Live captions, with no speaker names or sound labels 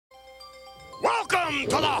Welcome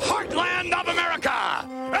to the heartland of America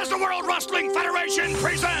as the World Wrestling Federation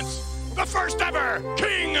presents the first ever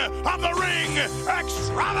King of the Ring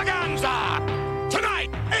extravaganza. Tonight,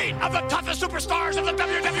 8 of the toughest superstars of the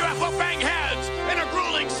WWF will bang heads in a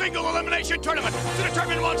grueling single elimination tournament to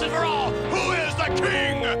determine once and for all who is the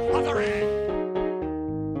King of the Ring.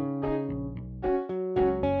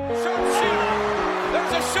 Sharpshooter!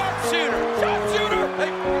 There's a sharpshooter! Sharpshooter!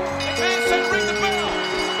 Hey, man said ring the bell!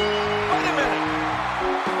 Wait a minute!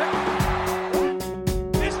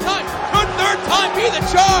 This time, could third time be the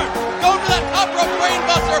charm? Go to that top rope brain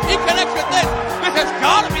buster. If he connects with this has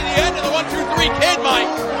got to be the end of the 1, 2, 3 kid,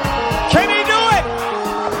 Mike. Can he do it?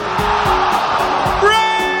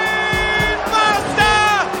 Brain buster!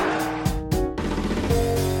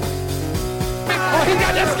 Oh, he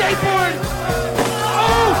got that skateboard!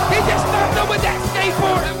 Oh, he just knocked him with that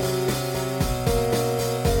skateboard!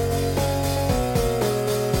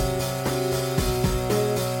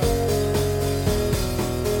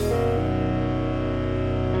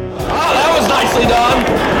 Oh, that was nicely done.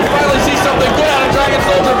 Finally see something good out of Dragon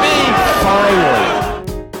Soldier B. Finally.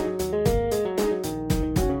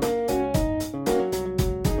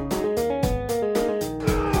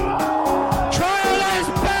 Trying his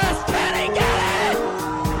best, can he get it?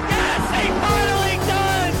 Yes, he finally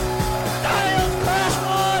does! Styles Clash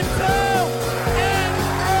 1, 2, and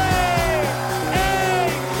 3!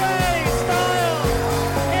 AJ Styles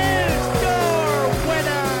is your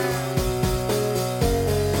winner!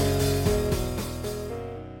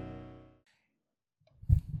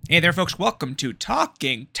 Hey there, folks. Welcome to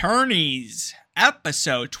Talking Tourneys,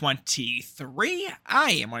 episode 23.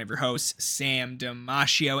 I am one of your hosts, Sam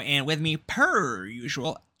Damasio, and with me, per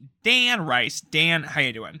usual, Dan Rice. Dan, how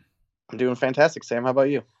you doing? I'm doing fantastic, Sam. How about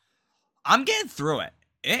you? I'm getting through it.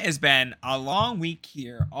 It has been a long week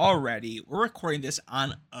here already. We're recording this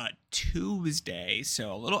on a Tuesday,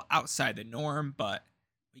 so a little outside the norm, but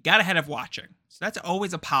we got ahead of watching. So that's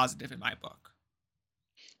always a positive in my book.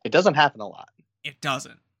 It doesn't happen a lot. It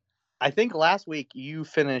doesn't. I think last week you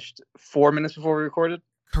finished 4 minutes before we recorded.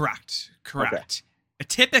 Correct. Okay.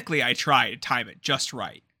 Typically, I try to time it just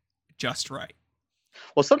right.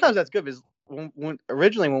 Well, sometimes that's good because when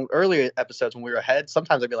earlier episodes when we were ahead,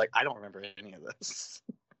 sometimes I'd be like, I don't remember any of this.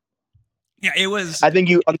 Yeah, it was. I think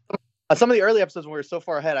on some of the early episodes when we were so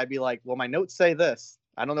far ahead, I'd be like, well, my notes say this.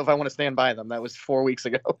 I don't know if I want to stand by them. That was 4 weeks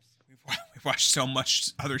ago. We've watched so much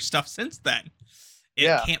other stuff since then. It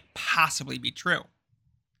can't possibly be true.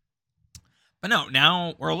 But no,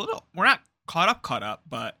 now we're not caught up,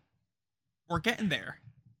 but we're getting there.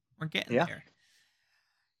 There.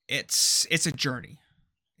 It's a journey.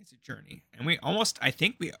 And I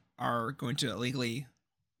think we are going to illegally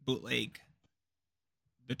bootleg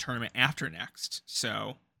the tournament after next.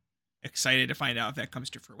 So excited to find out if that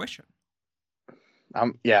comes to fruition.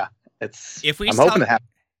 I'm hoping to have.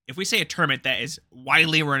 If we say a tournament that is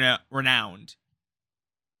widely renowned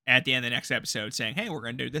at the end of the next episode saying, hey, we're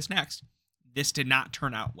going to do this next. This did not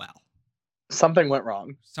turn out well. Something went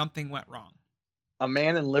wrong. A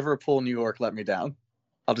man in Liverpool, New York let me down.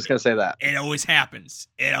 I'm just going to say that. It always happens.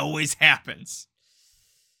 I'll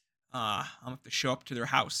have to show up to their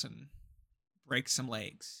house and break some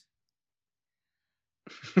legs.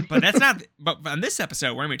 But that's not... But on this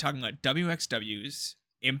episode, we're going to be talking about WXW's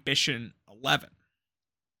Ambition 11.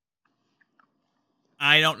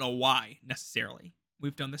 I don't know why, necessarily.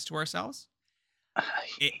 We've done this to ourselves.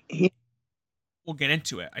 We'll get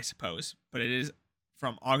into it, I suppose, but it is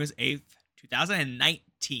from August 8th,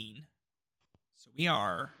 2019. So we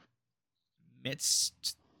are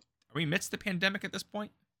midst the pandemic at this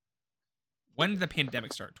point? When did the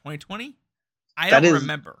pandemic start? 2020? I don't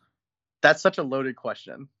remember. That's such a loaded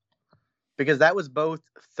question because that was both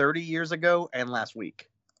 30 years ago and last week.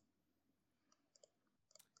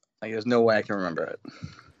 Like, there's no way I can remember it.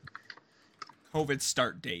 COVID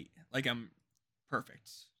start date. Like, I'm perfect.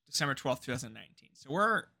 December 12th, 2019. So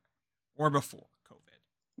we're before COVID.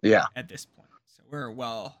 Yeah. At this point. So we're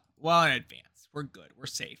well in advance. We're good. We're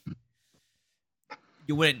safe.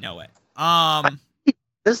 You wouldn't know it.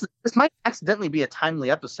 This might accidentally be a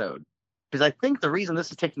timely episode because I think the reason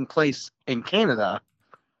this is taking place in Canada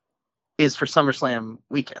is for SummerSlam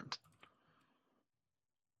weekend.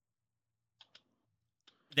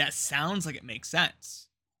 That sounds like it makes sense.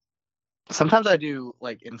 Sometimes I do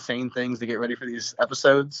like insane things to get ready for these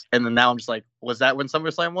episodes, and then now I'm just like, was that when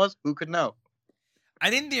SummerSlam was? Who could know? I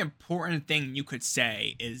think the important thing you could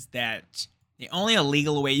say is that the only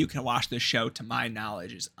illegal way you can watch this show, to my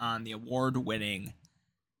knowledge, is on the award-winning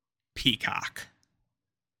Peacock.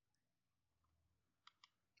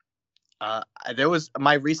 There was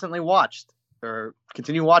my recently watched or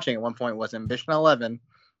continue watching at one point was Ambition 11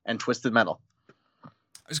 and Twisted Metal.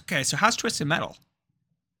 Okay, so how's Twisted Metal?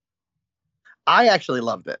 I actually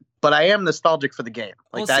loved it, but I am nostalgic for the game.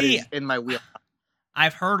 Like, Well, that see, is in my wheel.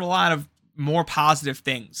 I've heard a lot of more positive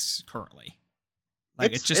things currently.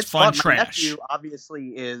 Like, it's just fun trash. My nephew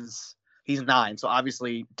obviously he's 9, so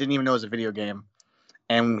obviously didn't even know it was a video game.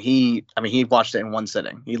 And he watched it in one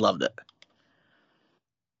sitting. He loved it.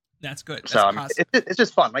 That's good. That's so positive. it's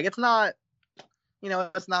just fun. Like, it's not,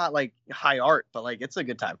 it's not like high art, but like, it's a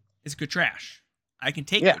good time. It's good trash. I can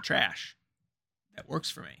take good trash. That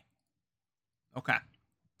works for me. Okay.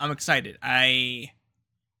 I'm excited. I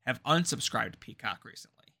have unsubscribed to Peacock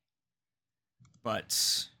recently. But,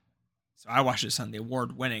 so I watched this on the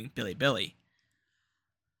award-winning Billy.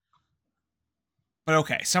 But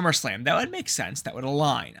okay, SummerSlam. That would make sense. That would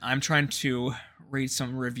align. I'm trying to read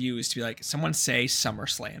some reviews to be like, someone say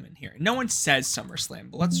SummerSlam in here. No one says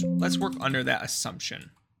SummerSlam, but let's work under that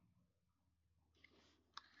assumption.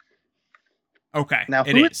 Okay, now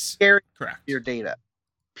it who is carrying correct. Your data,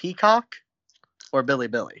 Peacock or Billy?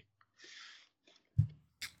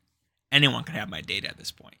 Anyone can have my data at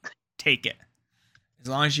this point. Take it, as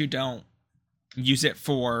long as you don't use it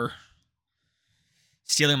for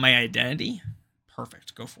stealing my identity.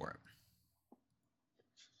 Perfect, go for it.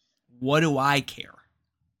 What do I care?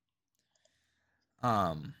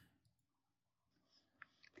 All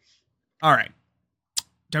right.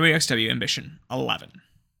 wXw Ambition 11.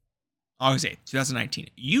 August 8th, 2019.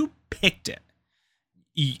 You picked it.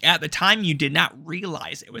 At the time, you did not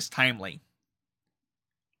realize it was timely.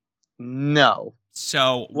 No.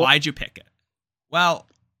 So, why'd you pick it? Well,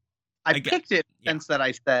 I picked it in the sense that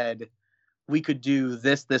I said we could do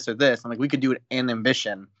this, this, or this. I'm like, we could do it in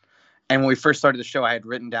Ambition. And when we first started the show, I had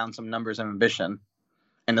written down some numbers in Ambition,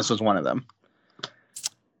 and this was one of them.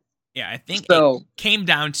 Yeah, I think it came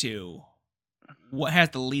down to what has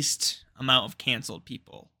the least amount of canceled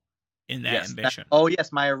people in that Ambition.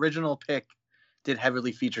 Yes, my original pick did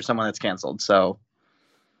heavily feature someone that's canceled, so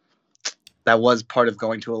that was part of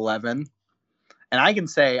going to 11. And I can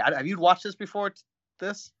say, have you watched this before?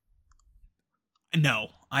 This? No,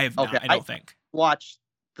 I have not. I don't think. Watched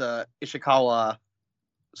the Ishikawa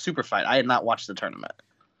super fight. I had not watched the tournament.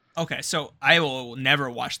 Okay, so I will never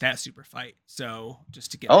watch that super fight. So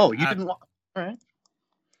just to get. Oh, you didn't watch? All right.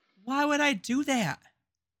 Why would I do that?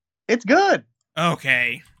 It's good.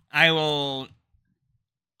 Okay, I will,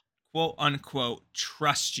 quote unquote,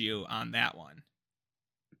 trust you on that one.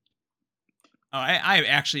 Oh, I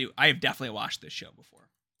have definitely watched this show before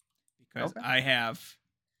because I have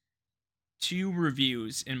 2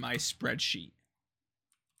 reviews in my spreadsheet.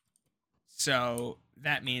 So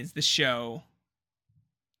that means the show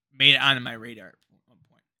made it onto my radar at one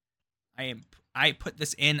point. I put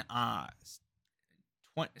this in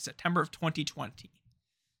September of 2020.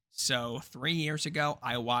 So 3 years ago,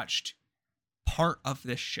 I watched part of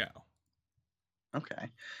this show. Okay.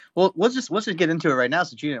 Well, let's just get into it right now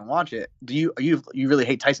since you didn't watch it. Do you really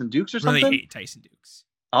hate Tyson Dukes or something? Really hate Tyson Dukes.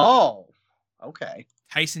 Oh, okay.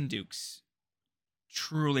 Tyson Dukes,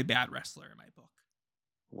 truly bad wrestler in my book.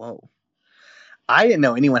 Whoa. I didn't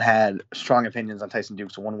know anyone had strong opinions on Tyson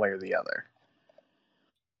Dukes one way or the other.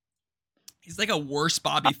 He's like a worse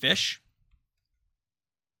Bobby Fish.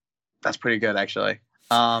 That's pretty good, actually.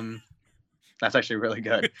 That's actually really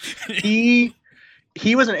good.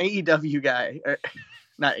 He was an AEW guy,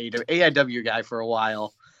 not AEW, AIW guy for a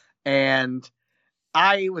while, and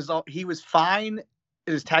he was fine.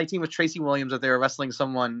 His tag team with Tracy Williams that they were wrestling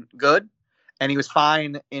someone good, and he was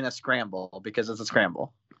fine in a scramble because it's a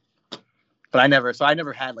scramble. But I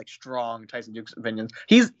never had like strong Tyson Dukes opinions.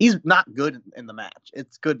 He's not good in the match.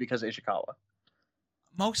 It's good because of Ishikawa.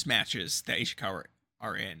 Most matches that Ishikawa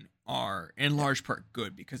are in large part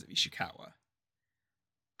good because of Ishikawa.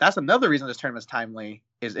 That's another reason this tournament's timely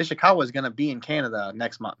is Ishikawa is going to be in Canada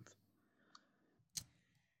next month.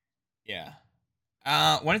 Yeah.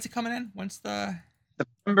 When is it coming in? When's the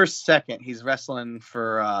September 2nd? He's wrestling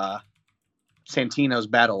for Santino's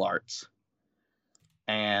Battle Arts.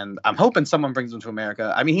 And I'm hoping someone brings him to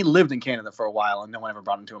America. I mean, he lived in Canada for a while, and no one ever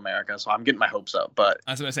brought him to America, so I'm getting my hopes up. But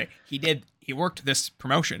I was going to say, he worked this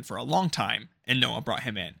promotion for a long time, and no one brought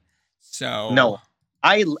him in. So no,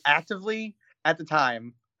 I actively, at the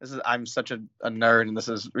time, I'm such a nerd, and this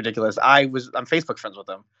is ridiculous. I'm Facebook friends with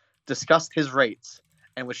him, discussed his rates,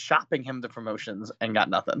 and was shopping him the promotions, and got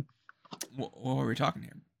nothing. What were we talking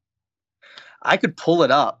here? I could pull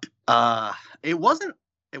it up. It wasn't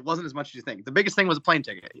as much as you think. The biggest thing was a plane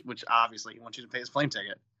ticket, which obviously he wants you to pay his plane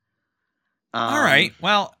ticket. All right.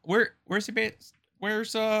 Well, where's he based?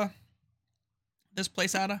 Where's this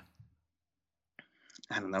place out of?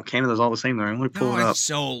 I don't know. Canada's all the same there. I'm going to pull it up. It's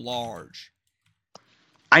so large.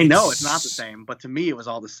 I know it's not the same, but to me it was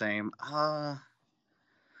all the same.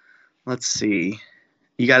 Let's see.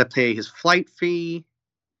 You got to pay his flight fee,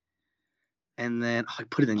 and then I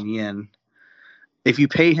put it in yen. If you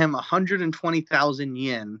pay him 120,000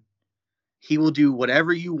 yen, he will do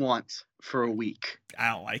whatever you want for a week. I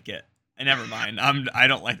don't like it. Never mind. I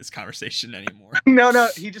don't like this conversation anymore. No.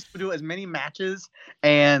 He just will do as many matches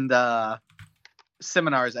and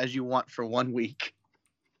seminars as you want for 1 week.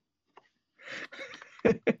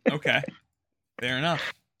 Okay. Fair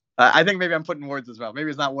enough. I think maybe I'm putting words as well.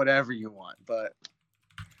 Maybe it's not whatever you want, but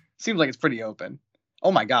it seems like it's pretty open.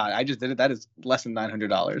 Oh my God, I just did it. That is less than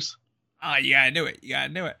 $900. You gotta do it. You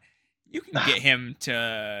gotta do it. You can get him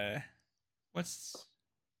to what's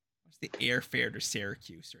the airfare to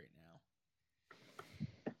Syracuse right now?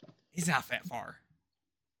 He's not that far.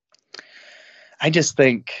 I just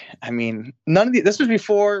think, none of this was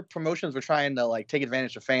before promotions were trying to like take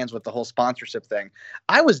advantage of fans with the whole sponsorship thing.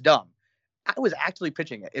 I was dumb. I was actually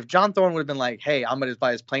pitching it. If John Thorne would have been like, "Hey, I'm gonna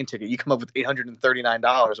buy his plane ticket. You come up with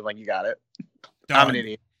 $839." I'm like, "You got it." Done. I'm an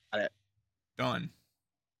idiot. Got it. Done.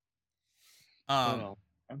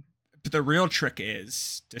 But the real trick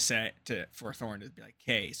is for Thorne to be like,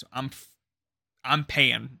 "Hey, so I'm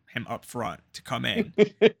paying him up front to come in,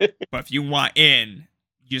 but if you want in,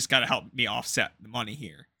 you just got to help me offset the money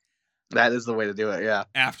here." That is the way to do it. Yeah.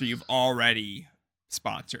 After you've already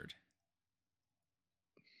sponsored.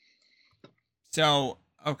 So,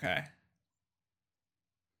 okay.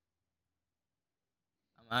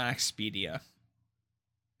 I'm on Expedia.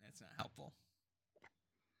 That's not helpful.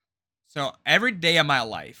 So, every day of my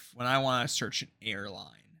life, when I want to search an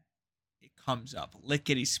airline, it comes up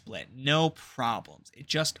lickety split, no problems. It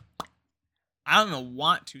just, I don't even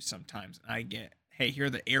want to sometimes. I get, hey, here are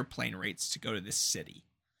the airplane rates to go to this city.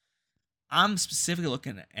 I'm specifically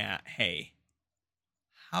looking at, hey,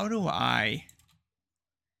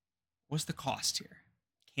 what's the cost here?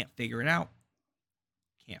 Can't figure it out.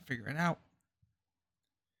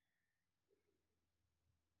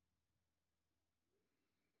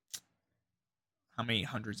 How many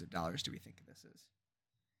hundreds of dollars do we think this is?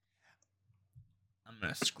 I'm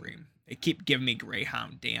going to scream. They keep giving me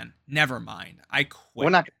Greyhound, Dan. Never mind. I quit. We're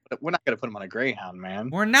not going to put him on a Greyhound, man.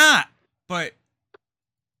 We're not. But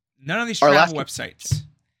none of these travel websites.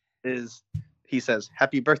 He says,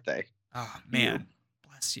 "Happy birthday." Oh, man.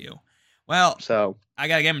 Bless you. Well, so I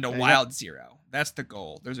got to get him to Wild Zero. That's the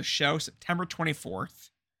goal. There's a show September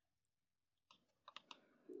 24th.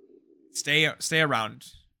 Stay around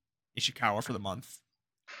Ishikawa for the month,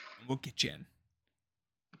 and we'll get you in.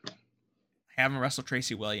 Have him wrestle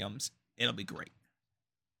Tracy Williams. It'll be great.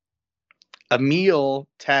 Emil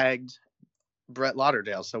tagged Brett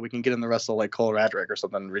Lauderdale so we can get him to wrestle like Cole Radrick or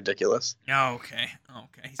something ridiculous. Okay.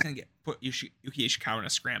 He's going to put Yuki Ishikawa in a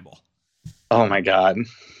scramble. Oh, my God.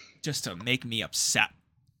 Just to make me upset.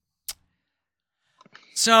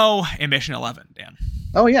 So, Ambition 11, Dan.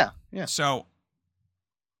 Oh, yeah. So,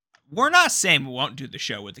 we're not saying we won't do the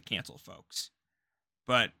show with the canceled folks.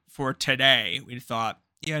 But for today, we thought,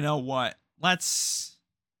 you know what? Let's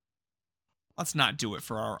not do it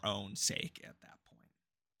for our own sake at that point.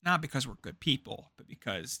 Not because we're good people, but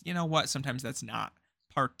because, you know what? Sometimes that's not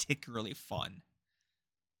particularly fun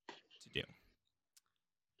to do.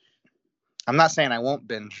 I'm not saying I won't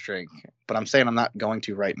binge drink, but I'm saying I'm not going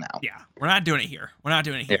to right now. Yeah, we're not doing it here.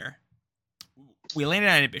 We landed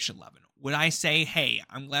on Ambition 11. Would I say, hey,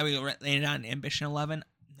 I'm glad we landed on Ambition 11?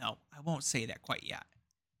 No, I won't say that quite yet.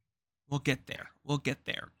 We'll get there.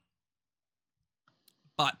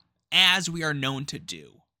 But as we are known to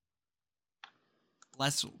do,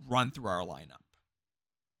 let's run through our lineup.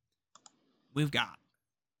 We've got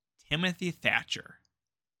Timothy Thatcher,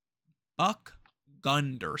 Buck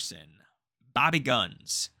Gunderson, Bobby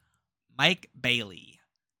Guns, Mike Bailey,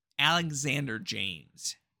 Alexander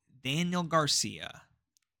James, Daniel Garcia,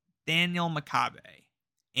 Daniel Makabe,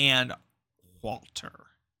 and Walter.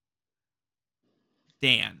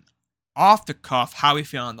 Dan, off the cuff, how we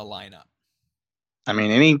feel on the lineup?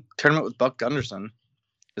 Any tournament with Buck Gunderson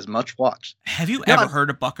is much watched. Have you ever heard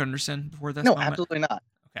of Buck Gunderson before this? No, moment? absolutely not.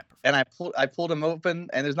 Okay, perfect. And I pulled him open,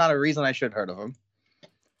 and there's not a reason I should have heard of him.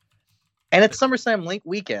 And it's SummerSlam Link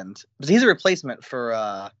weekend. He's a replacement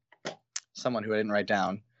for someone who I didn't write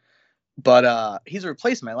down. But he's a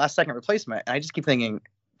replacement, last second replacement. And I just keep thinking,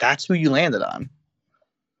 that's who you landed on.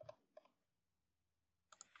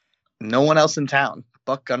 No one else in town.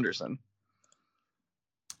 Buck Gunderson.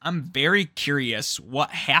 I'm very curious what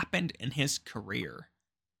happened in his career.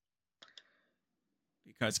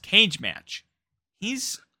 Because Cage Match,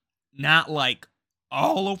 he's not like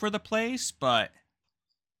all over the place, but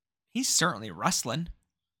he's certainly wrestling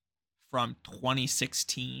from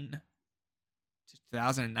 2016 to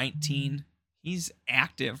 2019. He's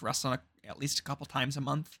active, wrestling at least a couple times a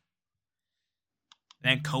month.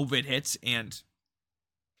 Then COVID hits, and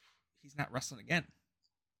he's not wrestling again.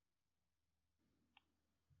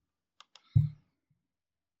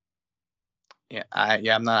 Yeah,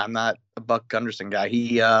 I'm not a Buck Gunderson guy.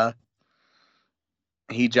 He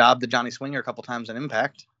jobbed the Johnny Swinger a couple times in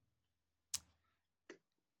Impact.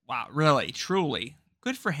 Wow, really, truly.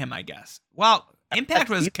 Good for him, I guess. Well, Impact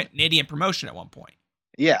was a Canadian promotion at one point.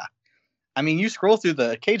 Yeah. I mean, you scroll through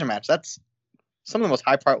the cage match, that's some of the most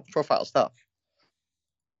high-profile stuff.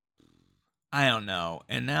 I don't know.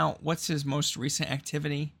 And now, what's his most recent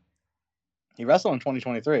activity? He wrestled in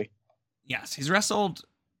 2023. Yes, he's wrestled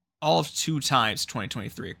all of 2 times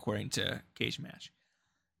 2023, according to Cage Match.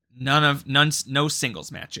 No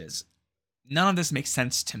singles matches. None of this makes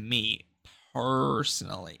sense to me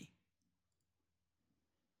personally.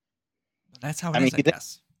 But that's how it is, I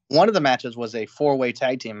guess. One of the matches was a 4-way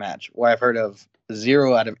tag team match where I've heard of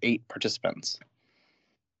 0 out of 8 participants.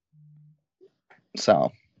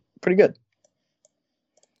 So, pretty good.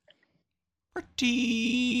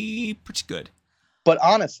 Pretty good. But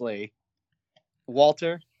honestly,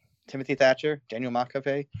 Walter, Timothy Thatcher, Daniel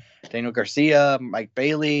Makafe, Daniel Garcia, Mike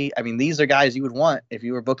Bailey. I mean, these are guys you would want if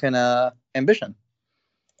you were booking Ambition.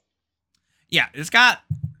 Yeah, it's got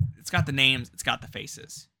the names, it's got the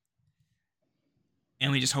faces.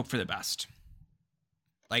 And we just hope for the best.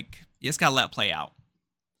 Like, you just gotta let it play out.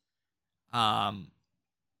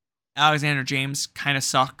 Alexander James kind of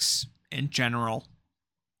sucks in general.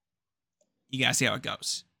 You gotta see how it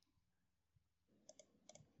goes.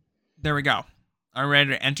 There we go. Are we ready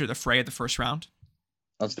to enter the fray of the first round?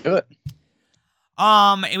 Let's do it.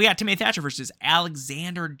 We got Timothy Thatcher versus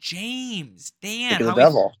Alexander James. Dan,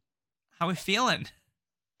 how we feeling?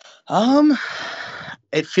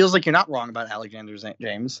 It feels like you're not wrong about Alexander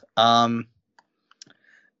James.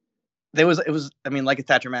 It was. I mean, like a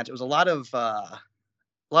Thatcher match, it was a lot of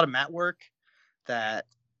mat work that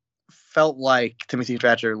felt like Timothy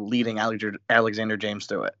Thatcher leading Alexander James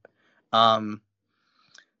through it.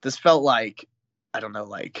 This felt like, I don't know,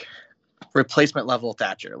 like replacement level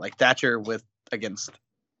Thatcher, like Thatcher against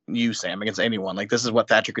you, Sam, against anyone. Like, this is what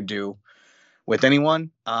Thatcher could do with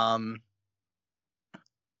anyone. I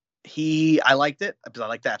liked it because I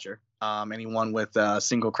like Thatcher. Anyone with a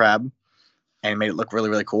single crab and made it look really,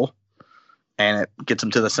 really cool. And it gets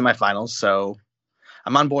him to the semifinals. So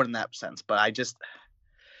I'm on board in that sense. But I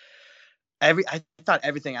thought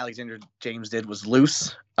everything Alexander James did was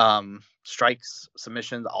loose. Strikes,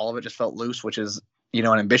 submissions, all of it just felt loose, which is, an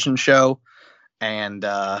Ambition show. And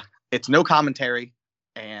it's no commentary.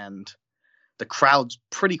 And the crowd's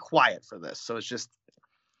pretty quiet for this. So it's just,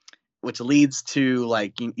 which leads to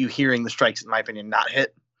like you hearing the strikes, in my opinion, not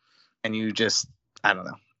hit. And you just, I don't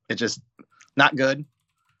know. It's just not good.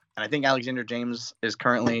 And I think Alexander James is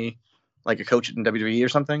currently like a coach in WWE or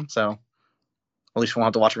something. So at least we won't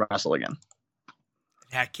have to watch him wrestle again.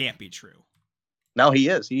 That can't be true. No, he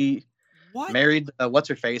is. He married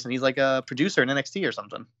what's-her-face, and he's like a producer in NXT or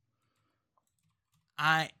something.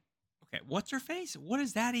 Okay, what's-her-face? What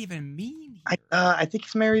does that even mean here? I think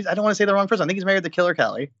he's married. I don't want to say the wrong person. I think he's married to Killer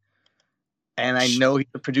Kelly. And I know he's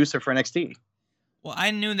a producer for NXT. Well,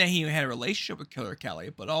 I knew that he had a relationship with Killer Kelly,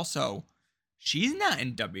 but also she's not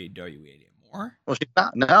in WWE anymore. Well, she's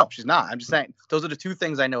not. No, she's not. I'm just saying. Those are the 2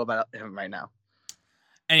 things I know about him right now.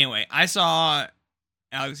 Anyway, I saw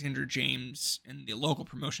Alexander James in the local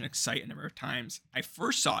promotion Excite a number of times. I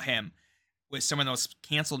first saw him with some of those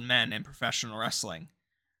canceled men in professional wrestling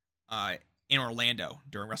in Orlando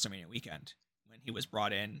during WrestleMania weekend when he was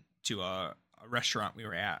brought in to a restaurant we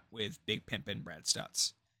were at with Big Pimp and Brad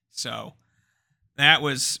Stutz. So that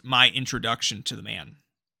was my introduction to the man.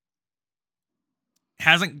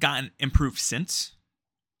 Hasn't gotten improved since.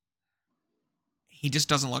 He just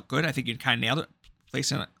doesn't look good. I think you kind of nailed it.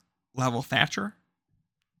 Placing a level Thatcher.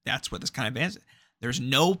 That's what this kind of is. There's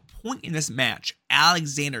no point in this match.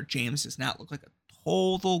 Alexander James does not look like a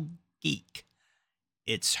total geek.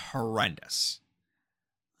 It's horrendous.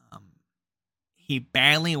 He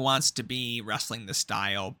badly wants to be wrestling the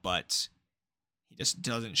style, but he just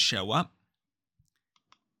doesn't show up.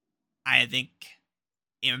 I think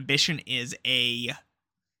Ambition is a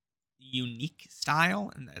unique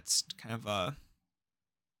style, and that's kind of a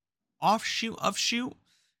offshoot.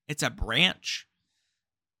 It's a branch.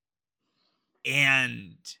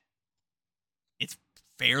 And it's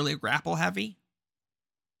fairly grapple heavy.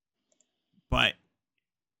 But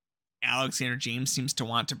Alexander James seems to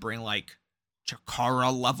want to bring like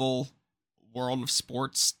Chikara level World of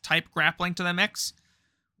Sports type grappling to the mix,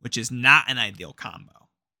 which is not an ideal combo.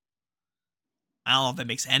 I don't know if that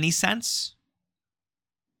makes any sense,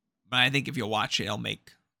 but I think if you watch it, it'll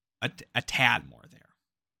make a tad more there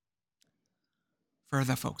for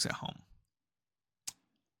the folks at home.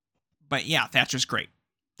 But yeah, Thatcher's great.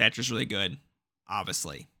 Thatcher's really good,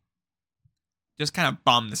 obviously. Just kind of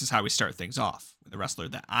bummed this is how we start things off with a wrestler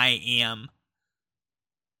that I am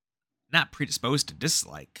not predisposed to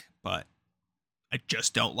dislike, but I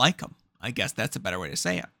just don't like him. I guess that's a better way to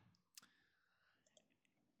say it.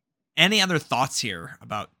 Any other thoughts here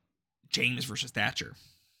about James versus Thatcher?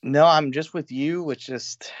 No, I'm just with you. Which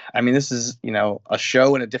just, I mean, this is, a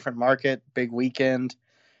show in a different market, big weekend,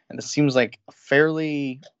 and this seems like a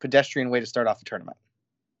fairly pedestrian way to start off a tournament.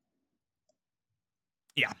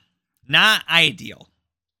 Yeah, not ideal.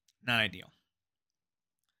 Not ideal.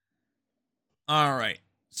 All right,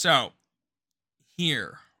 so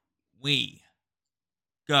here we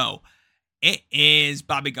go. It is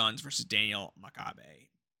Bobby Guns versus Daniel Makabe.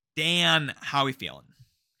 Dan, how are we feeling?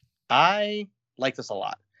 I like this a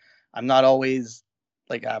lot. I'm not always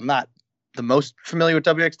I'm not the most familiar with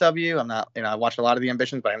wXw. I'm not, I watch a lot of the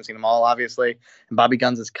Ambitions, but I haven't seen them all, obviously. And Bobby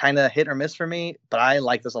Guns is kind of hit or miss for me, but I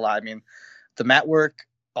like this a lot. I mean, the mat work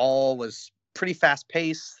all was pretty fast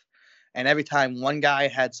paced. And every time one guy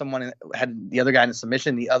had the other guy in a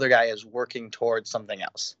submission, the other guy is working towards something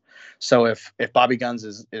else. So if Bobby Guns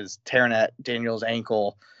is tearing at Daniel's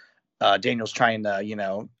ankle, Daniel's trying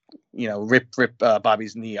to, rip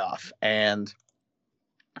Bobby's knee off. And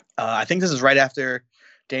I think this is right after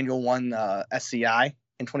Daniel won SCI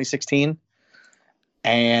in 2016.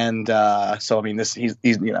 And so, I mean, he's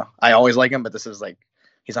I always like him, but this is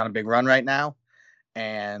he's on a big run right now.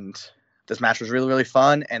 And this match was really, really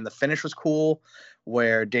fun. And the finish was cool,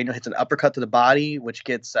 where Daniel hits an uppercut to the body, which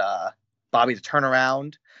gets Bobby to turn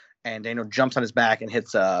around, and Daniel jumps on his back and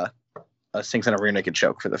hits a sinks in a rear naked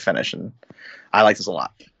choke for the finish. And I like this a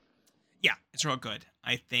lot. Yeah, it's real good.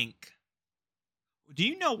 I think. Do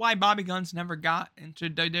you know why Bobby Guns never got into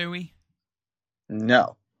WWE?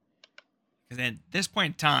 No. Because at this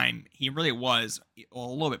point in time, he really was, a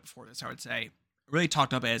little bit before this, I would say, really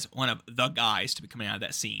talked up as one of the guys to be coming out of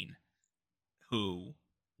that scene, who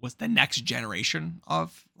was the next generation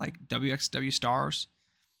of WXW stars.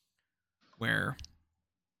 Where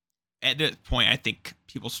at this point, I think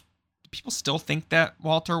people still think that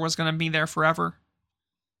Walter was going to be there forever.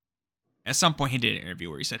 At some point, he did an interview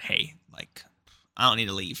where he said, "Hey, I don't need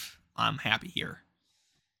to leave. I'm happy here."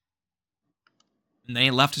 And then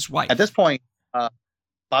he left his wife. At this point,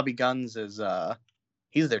 Bobby Guns is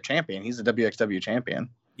he's their champion. He's the WXW champion.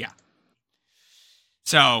 Yeah.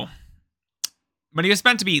 So, but he was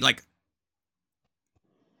meant to be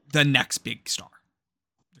the next big star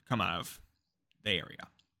to come out of the area,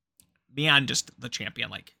 beyond just the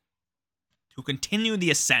champion, to continue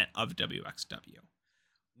the ascent of WXW,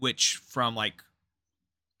 which from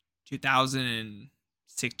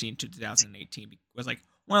 2016 to 2018 was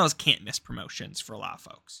one of those can't miss promotions for a lot of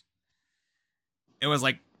folks. It was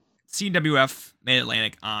CWF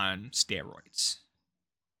Mid-Atlantic on steroids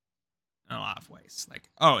in a lot of ways.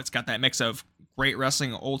 It's got that mix of great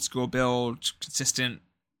wrestling, old school build, consistent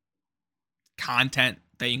content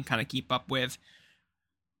that you can kind of keep up with,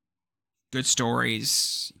 good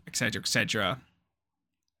stories, etc.,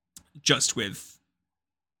 just with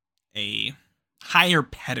a higher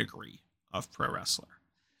pedigree of pro wrestler.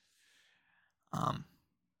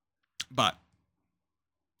 But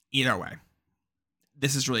either way,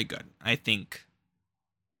 this is really good. I think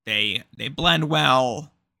they blend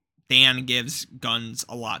well. Dan gives Guns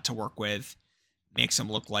a lot to work with, makes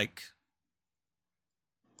him look like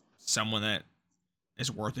someone that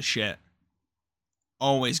is worth a shit.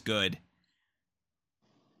 Always good.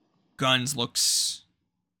 Guns, well,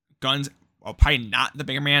 probably not the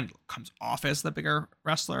bigger man, comes off as the bigger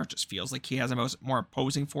wrestler. Just feels like he has a more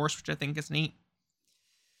opposing force, which I think is neat.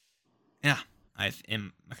 Yeah,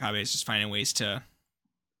 and Makabe is just finding ways to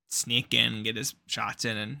sneak in, get his shots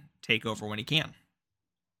in, and take over when he can.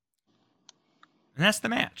 And that's the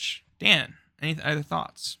match. Dan, any other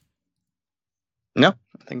thoughts? No,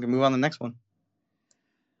 I think we'll move on to the next one.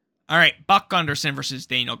 All right, Buck Gunderson versus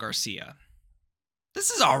Daniel Garcia.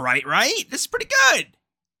 This is all right? This is pretty good.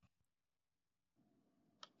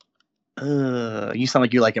 You sound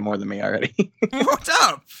like you like it more than me already. What's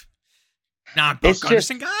up? Not a Buck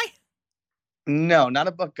Gunderson guy? No, not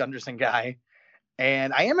a Buck Gunderson guy.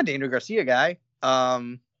 And I am a Daniel Garcia guy.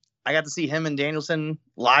 I got to see him and Danielson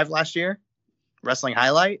live last year, wrestling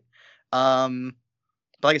highlight. But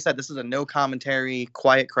like I said, this is a no commentary,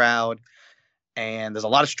 quiet crowd. And there's a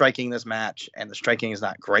lot of striking in this match, and the striking is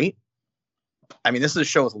not great. I mean, this is a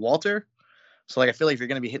show with Walter, So like I feel like if you're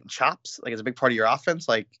going to be hitting chops, like it's a big part of your offense,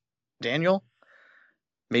 like Daniel,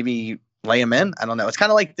 maybe lay him in. I don't know. It's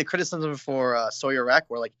kind of like the criticism for Sawyer Wreck,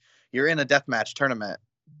 where like you're in a deathmatch tournament,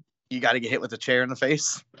 you got to get hit with a chair in the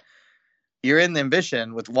face. You're in the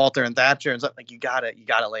ambition with Walter and Thatcher and stuff, like you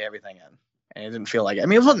gotta lay everything in. And it didn't feel like it. I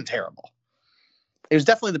mean, it wasn't terrible. It was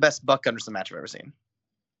definitely the best Buck Gunderson match I've ever seen.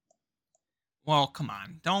 Well, come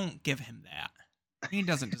on. Don't give him that. He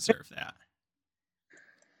doesn't deserve that.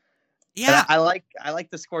 Yeah. I like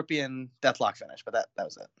the Scorpion Deathlock finish, but that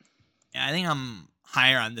was it. Yeah, I think I'm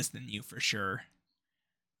higher on this than you for sure.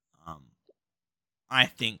 I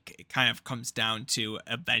think it kind of comes down to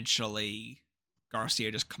eventually Garcia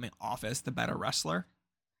just coming off as the better wrestler.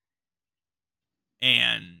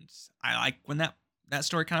 And I like when that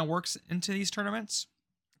story kind of works into these tournaments,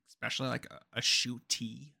 especially like a shoe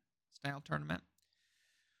T style tournament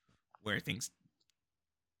where things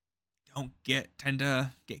don't tend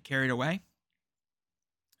to get carried away.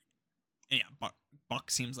 And yeah, Buck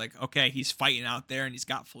seems like, okay, he's fighting out there and he's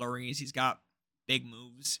got flurries, he's got big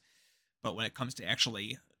moves. But when it comes to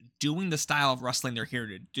actually doing the style of wrestling they're here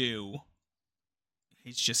to do,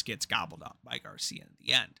 he just gets gobbled up by Garcia in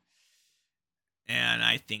the end. And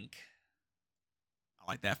I think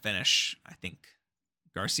I like that finish. I think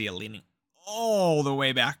Garcia leaning all the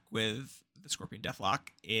way back with the Scorpion Deathlock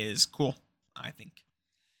is cool. I think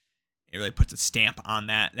it really puts a stamp on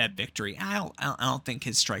that victory. I don't think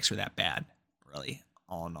his strikes were that bad, really,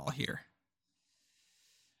 all in all here.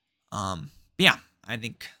 Yeah, I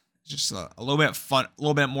think just a little bit fun, a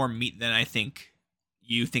little bit more meat than I think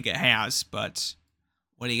you think it has. But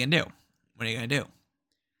what are you gonna do? What are you gonna do?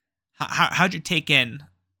 How'd you take in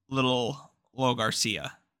little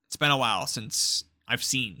Garcia? It's been a while since I've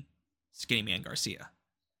seen Skinny Man Garcia.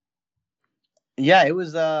 Yeah, it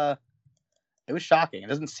was shocking. It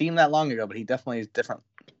doesn't seem that long ago, but he definitely is different.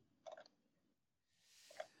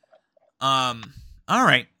 All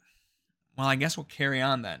right. Well, I guess we'll carry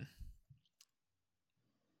on then.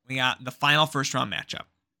 We got the final first round matchup.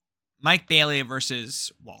 Mike Bailey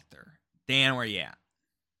versus Walter. Dan, where you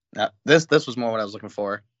at? This was more what I was looking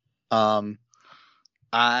for.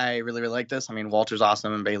 I really like this. I mean, Walter's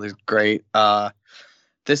awesome and Bailey's great.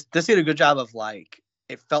 This did a good job of like,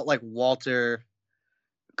 it felt like Walter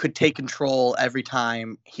could take control every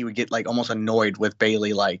time he would get like almost annoyed with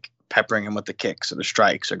Bailey, like peppering him with the kicks or the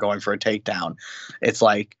strikes or going for a takedown. It's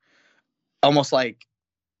like almost like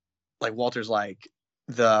Walter's like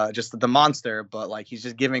the monster, but like he's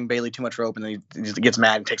just giving Bailey too much rope and then he just gets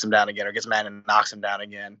mad and takes him down again, or gets mad and knocks him down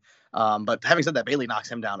again. But having said that, Bailey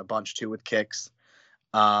knocks him down a bunch too with kicks.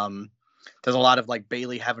 There's a lot of like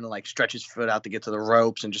Bailey having to like stretch his foot out to get to the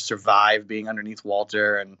ropes and just survive being underneath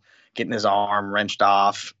Walter and getting his arm wrenched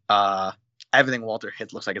off. Everything Walter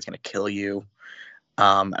hits looks like it's going to kill you.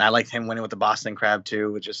 And I liked him winning with the Boston Crab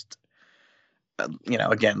too. It just,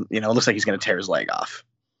 again, it looks like he's going to tear his leg off.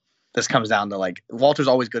 This comes down to like, Walter's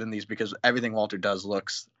always good in these because everything Walter does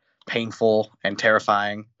looks painful and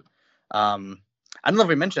terrifying. I don't know if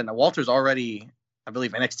we mentioned that Walter's already, I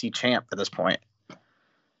believe, NXT champ at this point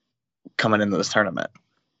coming into this tournament.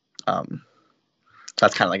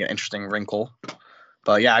 That's kind of like an interesting wrinkle.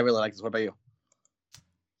 But yeah, I really like this. What about you?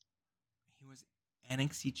 He was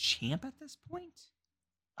NXT champ at this point?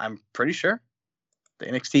 I'm pretty sure. The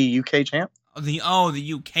NXT UK champ? The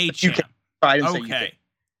UK champ. UK. I didn't say UK.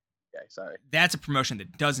 Okay, sorry. That's a promotion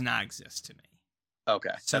that does not exist to me.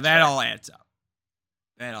 Okay. So that all adds up.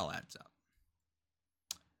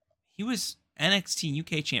 He was NXT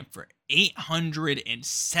UK champ for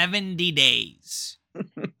 870 days.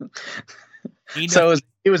 So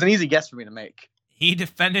it was an easy guess for me to make. He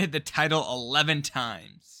defended the title 11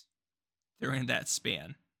 times during that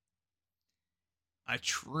span. A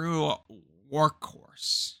true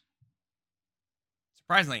workhorse.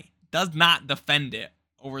 Surprisingly, does not defend it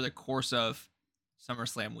over the course of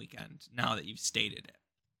SummerSlam weekend, now that you've stated it.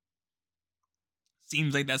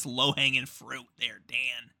 Seems like that's low-hanging fruit there,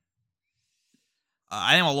 Dan.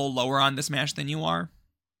 I think I'm a little lower on this match than you are.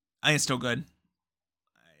 I think it's still good.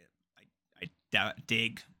 I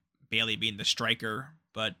dig Bailey being the striker,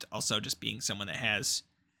 but also just being someone that has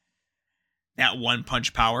that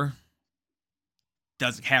one-punch power.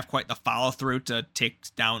 Doesn't have quite the follow-through to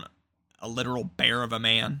take down a literal bear of a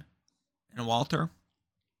man in Walter.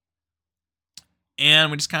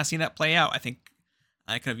 And we just kind of seen that play out. I think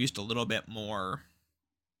I could have used a little bit more.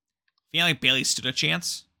 I feel like Bailey stood a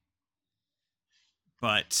chance.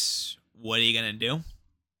 But what are you going to do?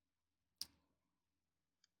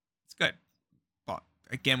 It's good. But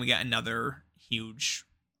again, we got another huge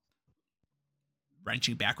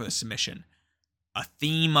wrenching back with a submission. A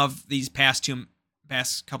theme of these past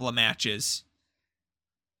couple of matches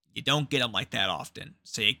You don't get them like that often.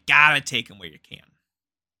 So you got to take them where you can.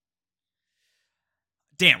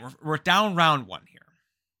 Dan, we're down round 1 here.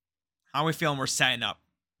 How are we feeling we're setting up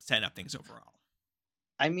things overall?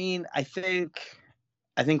 I mean, I think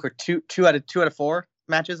we're two out of 4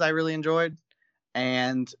 matches I really enjoyed,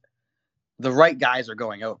 and the right guys are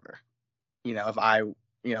going over. If I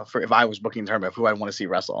was booking a tournament of who I want to see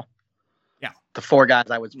wrestle, the 4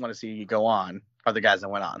 guys I would want to see go on are the guys that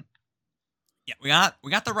went on. Yeah, we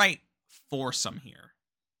got the right foursome here,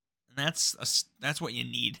 and that's what you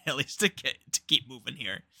need at least to keep moving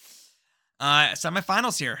here.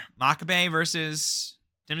 Semifinals here: Makabe versus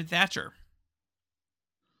Timothy Thatcher.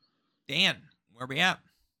 Dan, where we at?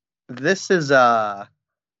 This is right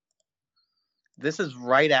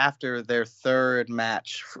after their 3rd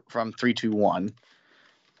match from 3-2-1.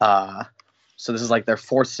 So this is like their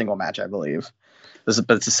 4th single match, I believe. But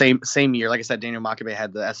it's the same year. Like I said, Daniel Makabe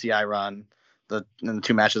had the SCI run, the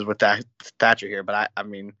 2 matches with Thatcher here. But I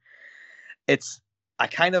mean, I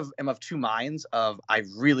kind of am of 2 minds of I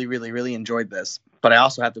really, really, really enjoyed this, but I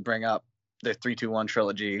also have to bring up their 3-2-1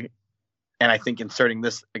 trilogy, and I think inserting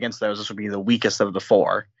this against those, this would be the weakest of the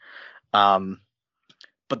 4. But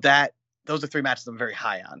those are 3 matches I'm very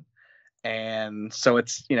high on, and so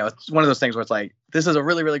it's it's one of those things where it's like this is a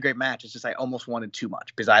really, really great match. It's just I almost wanted too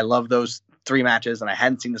much because I love those 3 matches and I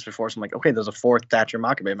hadn't seen this before, so I'm like, okay, there's a 4th Thatcher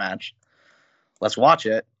Makabe match. Let's watch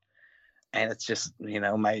it. And it's just,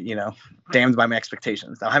 damned by my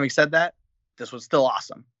expectations. Now, having said that, this was still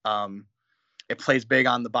awesome. It plays big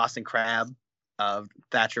on the Boston Crab of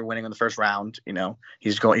Thatcher winning in the first round.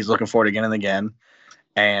 He's looking forward again and again.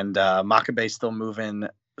 And Makabe's still moving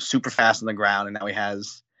super fast on the ground. And now he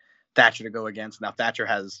has Thatcher to go against. Now Thatcher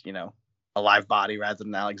has, a live body rather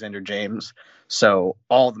than Alexander James. So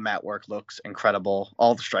all the mat work looks incredible.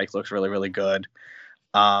 All the strike looks really, really good.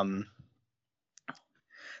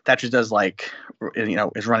 Thatcher does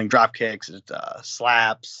is running drop kicks,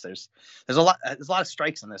 slaps. There's a lot of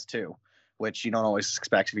strikes in this too, which you don't always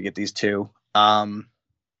expect if you get these 2.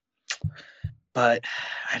 But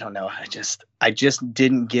I don't know. I just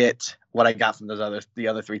didn't get what I got from the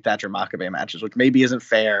other 3 Thatcher Makabe matches, which maybe isn't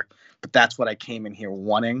fair, but that's what I came in here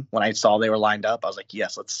wanting. When I saw they were lined up, I was like,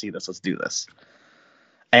 yes, let's see this. Let's do this.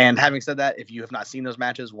 And having said that, if you have not seen those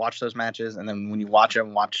matches, watch those matches, and then when you watch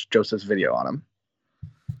them, watch Joseph's video on them.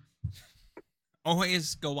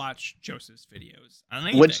 Always go watch Joseph's videos on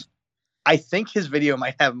anything. Which I think his video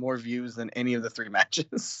might have more views than any of the 3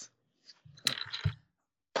 matches.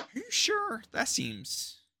 Are you sure? That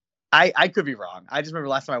seems... I could be wrong. I just remember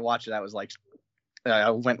last time I watched it, I was like... I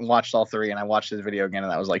went and watched all 3, and I watched his video again,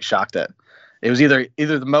 and I was like shocked at... It was either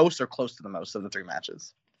the most or close to the most of the 3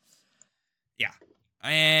 matches. Yeah.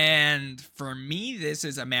 And for me, this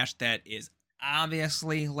is a match that is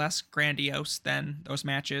obviously less grandiose than those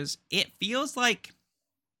matches. It feels like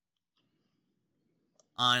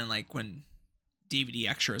on when DVD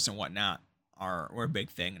extras and whatnot were a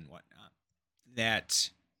big thing and whatnot,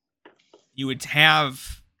 that you would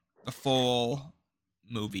have the full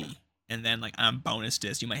movie and then on bonus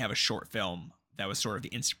disc you might have a short film that was sort of the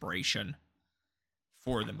inspiration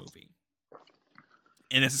for the movie.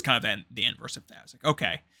 And this is kind of the inverse of that. It's like,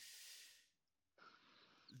 okay,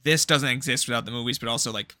 this doesn't exist without the movies, but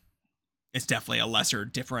also it's definitely a lesser,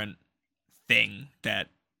 different thing that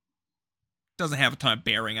doesn't have a ton of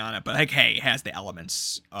bearing on it, but hey, it has the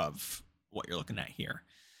elements of what you're looking at here.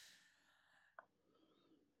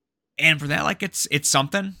 And for that, it's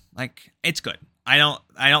something. It's good. I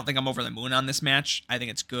don't think I'm over the moon on this match. I think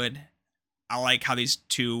it's good. I like how these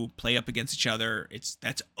 2 play up against each other.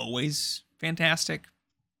 That's always fantastic.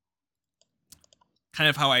 Kind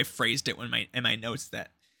of how I phrased it in my notes,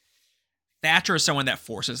 that Thatcher is someone that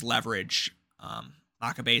forces leverage.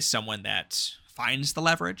 Makabe is someone that finds the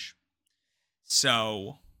leverage.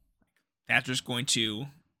 So Thatcher's going to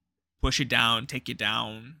push you down, take you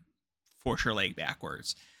down, force your leg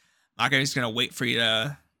backwards. Makabe's going to wait for you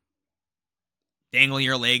to dangle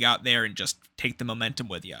your leg out there and just take the momentum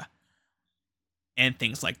with you. And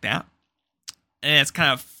things like that. And it's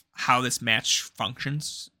kind of how this match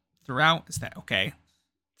functions throughout. Is that, okay,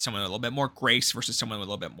 someone with a little bit more grace versus someone with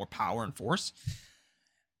a little bit more power and force.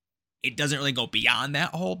 It doesn't really go beyond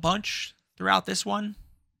that whole bunch throughout this one.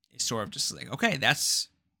 It's sort of just okay, that's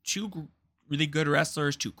 2 really good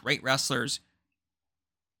wrestlers, 2 great wrestlers,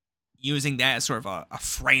 using that as sort of a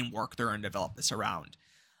framework they're going to develop this around.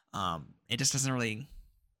 It just doesn't really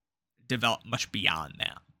develop much beyond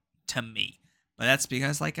that to me. But that's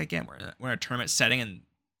because, again, we're in a tournament setting and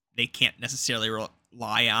they can't necessarily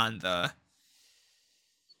rely on the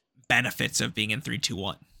benefits of being in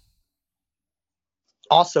 3-2-1.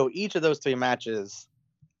 Also, each of those 3 matches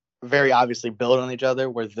very obviously build on each other,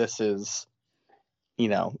 where this is, in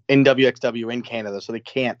wXw in Canada, so they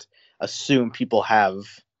can't assume people have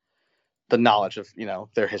the knowledge of,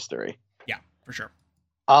 their history. Yeah, for sure.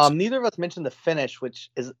 Neither of us mentioned the finish, which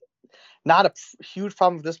is not a huge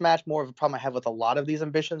problem with this match, more of a problem I have with a lot of these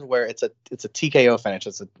ambitions, where it's a TKO finish.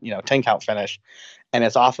 It's a 10 count finish, and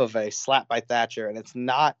it's off of a slap by Thatcher, and it's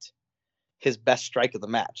not his best strike of the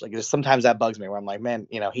match. Like, sometimes that bugs me, where I'm like, man,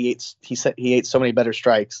 he ate so many better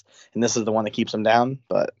strikes, and this is the one that keeps him down.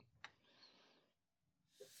 But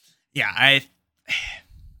yeah, I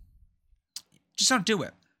just don't do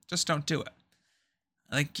it. Just don't do it.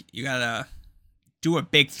 I think you gotta do a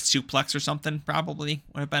big suplex or something. Probably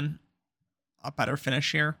would have been a better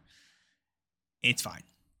finish here. It's fine.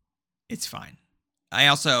 It's fine. I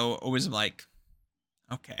also always am like,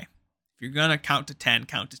 okay, if you're gonna count to 10,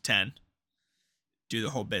 count to 10. Do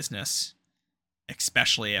the whole business,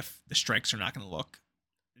 especially if the strikes are not going to look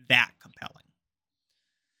that compelling.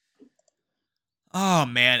 Oh,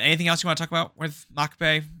 man. Anything else you want to talk about with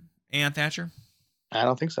Makabe and Thatcher? I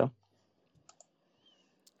don't think so.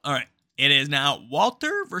 All right. It is now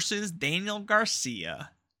Walter versus Daniel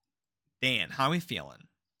Garcia. Dan, how are we feeling?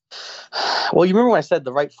 Well, you remember when I said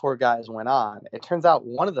the right 4 guys went on? It turns out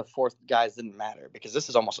one of the 4th guys didn't matter, because this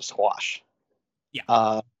is almost a squash.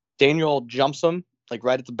 Yeah. Daniel jumps him like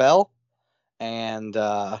right at the bell, and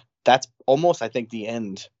that's almost, I think, the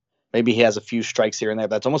end. Maybe he has a few strikes here and there.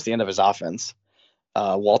 That's almost the end of his offense.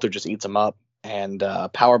 Walter just eats him up and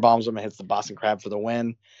power bombs him and hits the Boston Crab for the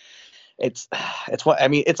win. It's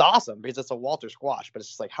awesome, because it's a Walter squash, but it's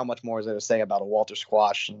just like, how much more is there to say about a Walter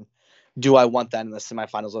squash? And do I want that in the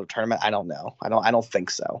semifinals of the tournament? I don't know. I don't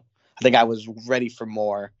think so. I think I was ready for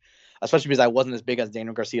more, especially because I wasn't as big as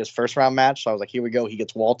Daniel Garcia's first round match. So I was like, here we go. He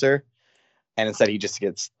gets Walter. And instead, he just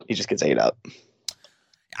gets ate up.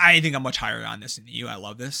 I think I'm much higher on this than you. I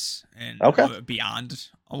love this, and beyond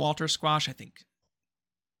a Walter squash, I think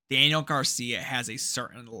Daniel Garcia has a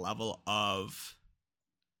certain level of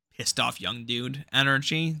pissed off young dude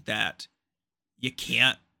energy that you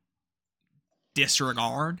can't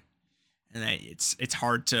disregard, and it's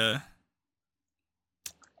hard to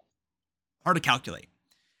calculate.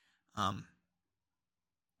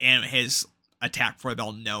 And his attack for the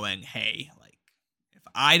bell, knowing, hey, like, if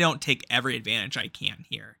I don't take every advantage I can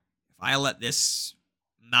here, if I let this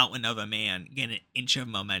mountain of a man get an inch of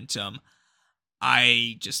momentum,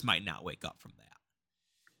 I just might not wake up from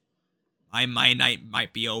that. My night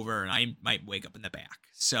might be over, and I might wake up in the back.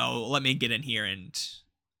 So let me get in here and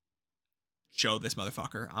show this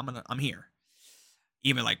motherfucker I'm here.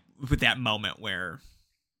 Even like with that moment where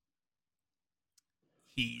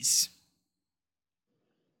he's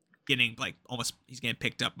getting he's getting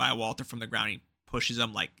picked up by Walter from the ground. He pushes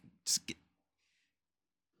him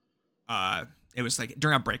it was like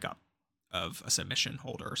during a breakup of a submission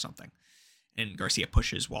holder or something, and Garcia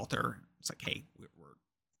pushes Walter. It's like, hey,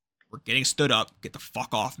 we're getting stood up. Get the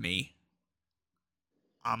fuck off me.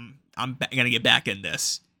 I'm gonna get back in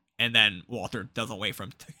this. And then Walter doesn't wait for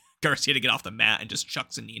Garcia to get off the mat and just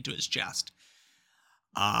chucks a knee into his chest.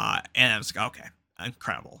 And I was like, okay,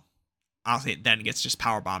 incredible. Honestly, then gets just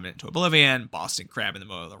powerbombed into oblivion. Boston Crab in the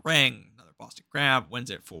middle of the ring. Another Boston Crab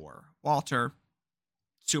wins it for Walter.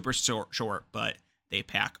 Super short, but they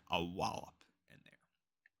pack a wallop in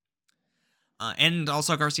there. And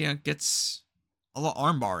also Garcia gets a little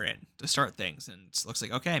armbar in to start things. And it looks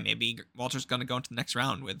like, okay, maybe Walter's going to go into the next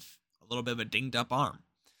round with a little bit of a dinged up arm.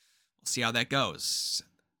 We'll see how that goes.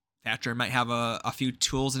 Thatcher might have a few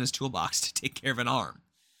tools in his toolbox to take care of an arm.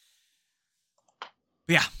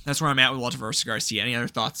 But yeah, that's where I'm at with Walter versus Garcia. Any other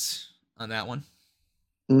thoughts on that one?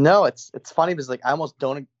 No, it's funny because like I almost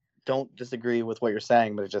don't disagree with what you're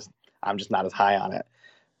saying, but I'm just not as high on it.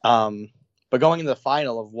 But going into the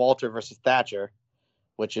final of Walter versus Thatcher,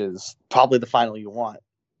 which is probably the final you want.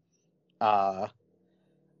 I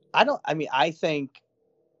think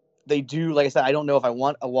they do, like I said, I don't know if I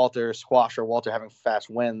want a Walter squash or Walter having fast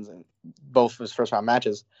wins in both of his first round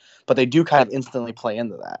matches, but they do kind of instantly play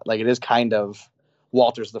into that. Like, it is kind of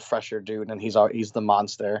Walter's the fresher dude and he's the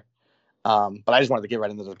monster. But I just wanted to get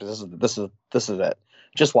right into this because this is it.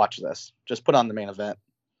 Just watch this. Just put on the main event.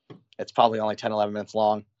 It's probably only 10, 11 minutes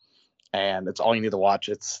long, and it's all you need to watch.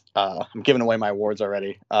 It's I'm giving away my awards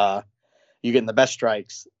already. You're getting the best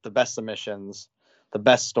strikes, the best submissions, the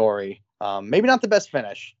best story. Maybe not the best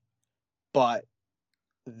finish, but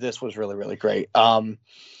this was really, really great.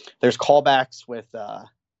 There's callbacks with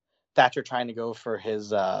Thatcher trying to go for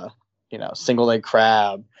his single leg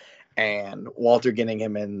crab, and Walter getting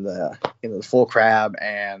him in the full crab,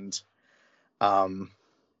 and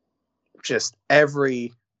just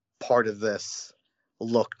every part of this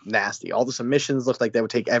looked nasty. All the submissions looked like they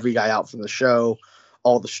would take every guy out from the show.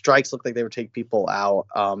 All the strikes looked like they would take people out.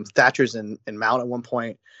 Thatcher's in Mount at one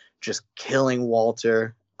point, just killing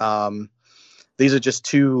Walter. These are just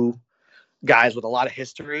two guys with a lot of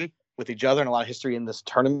history with each other and a lot of history in this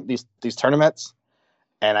tournament, these tournaments.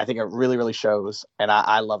 And I think it really, really shows. And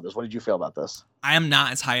I love this. What did you feel about this? I am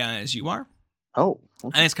not as high on it as you are. Oh.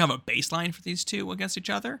 Okay. I think it's kind of a baseline for these two against each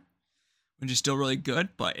other, which is still really good,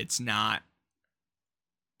 but it's not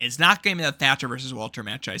going to be the Thatcher versus Walter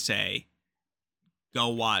match. I say, go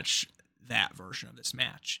watch that version of this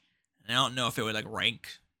match. And I don't know if it would like rank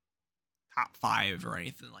top 5 or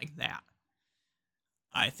anything like that.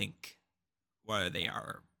 I think whether they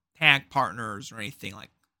are tag partners or anything,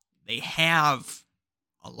 like they have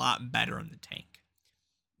a lot better in the tank,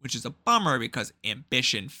 which is a bummer because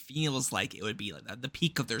Ambition feels like it would be like the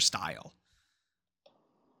peak of their style.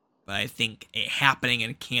 But I think it happening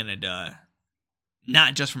in Canada,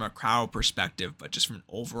 not just from a crowd perspective, but just from an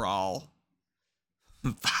overall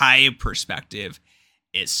vibe perspective,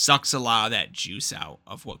 it sucks a lot of that juice out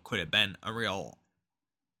of what could have been a real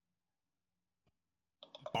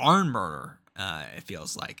barn burner, it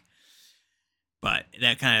feels like. But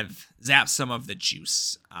that kind of zaps some of the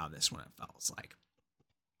juice out of this one, it feels like.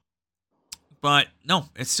 But no,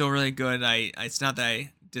 it's still really good. It's not that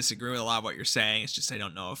I disagree with a lot of what you're saying. It's just I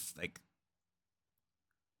don't know if like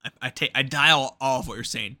I dial all of what you're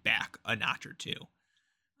saying back a notch or two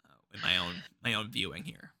in my own viewing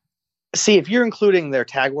here. See, if you're including their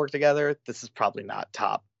tag work together, this is probably not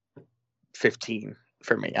top 15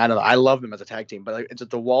 for me. I don't know. I love them as a tag team, but it's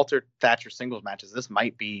the Walter Thatcher singles matches. This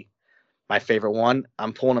might be my favorite one.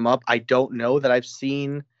 I'm pulling them up. I don't know that I've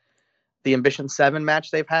seen the Ambition 7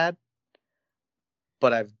 match they've had,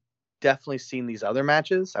 but I've definitely seen these other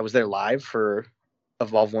matches. I was there live for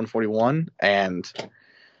Evolve 141, and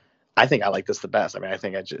I think I like this the best. I mean, I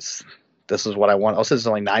think this is what I want. Also, this is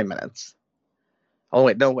only 9 minutes. Oh,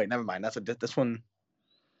 wait, never mind. This one,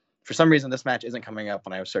 for some reason, this match isn't coming up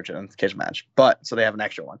when I was searching on the cage match, but so they have an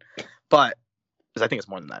extra one. But because I think it's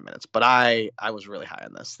more than 9 minutes, but I was really high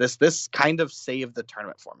on this. This kind of saved the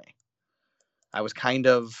tournament for me. I was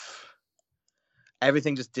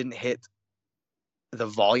everything just didn't hit the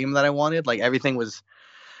volume that I wanted. Like everything was,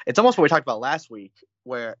 it's almost what we talked about last week,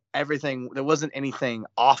 where there wasn't anything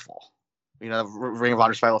awful. You know, Ring of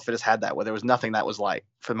Honor Survival Fittest had that, where there was nothing that was like,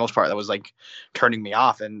 for the most part, that was like turning me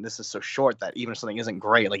off. And this is so short that even if something isn't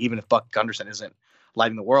great, like even if Buck Gunderson isn't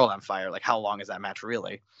lighting the world on fire, like how long is that match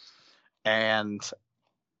really?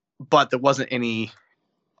 But there wasn't any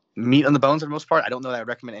meat on the bones for the most part. I don't know that I would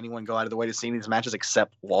recommend anyone go out of the way to see these matches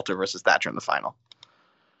except Walter versus Thatcher in the final.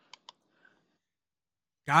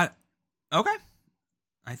 Got it. Okay.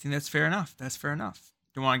 I think that's fair enough. Do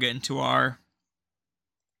you want to get into our...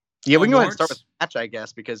 Yeah, we can go ahead and start with the match, I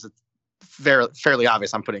guess, because it's fairly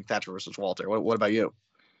obvious I'm putting Thatcher versus Walter. What about you?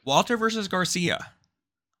 Walter versus Garcia.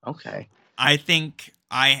 Okay. I think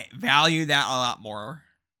I value that a lot more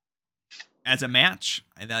as a match.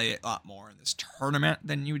 I value it a lot more in this tournament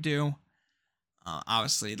than you do.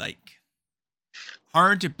 Obviously, like,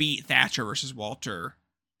 hard to beat Thatcher versus Walter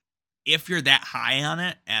if you're that high on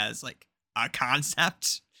it as, like, a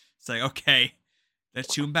concept. It's like, okay, the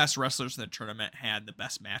two best wrestlers in the tournament had the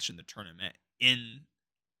best match in the tournament in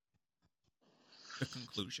the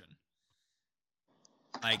conclusion.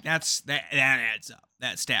 Like, that adds up.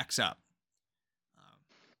 That stacks up.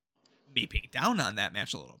 Me being down on that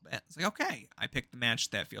match a little bit. It's like, okay, I picked the match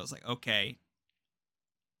that feels like, okay,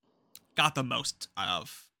 got the most out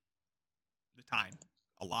of the time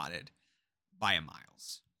allotted by a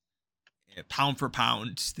miles. Pound for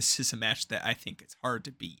pound, this is a match that I think it's hard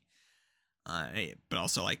to beat. But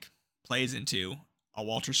also, like, plays into a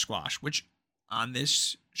Walter squash, which on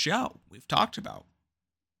this show we've talked about.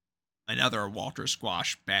 Another Walter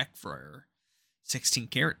squash back for our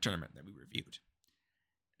 16-carat tournament that we reviewed.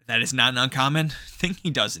 That is not an uncommon thing he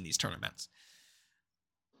does in these tournaments.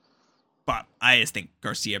 But I just think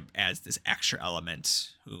Garcia adds this extra element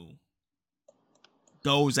who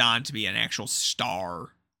goes on to be an actual star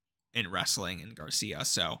in wrestling in Garcia.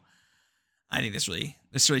 So I think this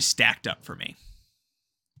really stacked up for me.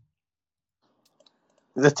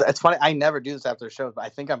 It's funny. I never do this after the show, but I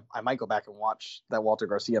think I might go back and watch that Walter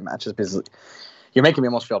Garcia match just because you're making me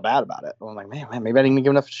almost feel bad about it. I'm like, man, maybe I didn't even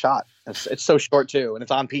give enough a shot. It's so short too, and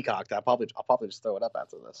it's on Peacock. I'll probably just throw it up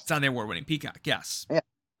after this. It's on the award-winning Peacock, yes. Yeah,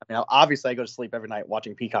 I mean, obviously I go to sleep every night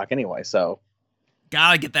watching Peacock anyway, so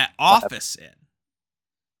gotta get that Office in.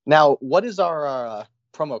 Now, what is our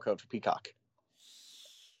promo code for Peacock?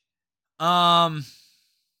 I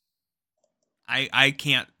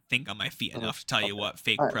can't think on my feet enough to tell you what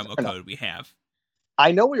fake promo code we have.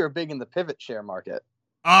 I know we were big in the pivot share market.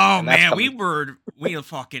 Oh man, we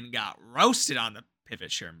fucking got roasted on the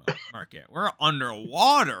pivot share market. We're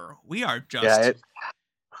underwater. We are just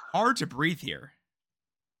hard to breathe here.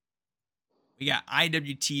 We got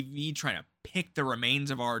IWTV trying to pick the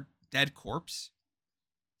remains of our dead corpse,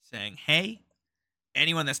 saying, "Hey,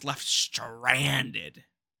 anyone that's left stranded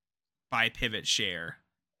by pivot share,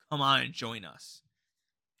 come on and join us."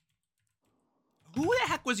 Who the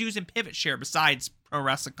heck was using pivot share besides pro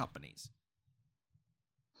wrestling companies?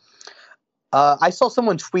 I saw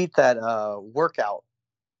someone tweet that workout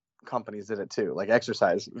companies did it too, like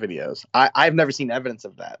exercise videos. I've never seen evidence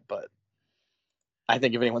of that, but I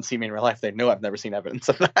think if anyone's seen me in real life, they know I've never seen evidence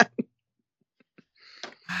of that.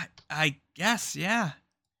 I guess, yeah.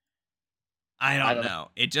 I don't know.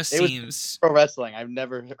 It seems pro wrestling. I've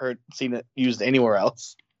never seen it used anywhere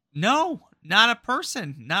else. No, not a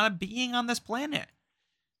person, not a being on this planet.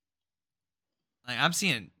 Like, I'm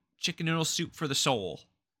seeing chicken noodle soup for the soul,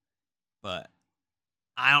 but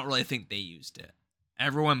I don't really think they used it.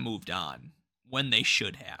 Everyone moved on when they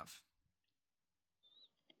should have.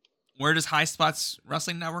 Where does High Spots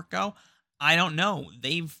Wrestling Network go? I don't know.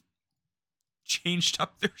 They've changed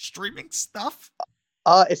up their streaming stuff.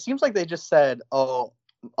 It seems like they just said, "Oh,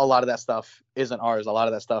 a lot of that stuff isn't ours. A lot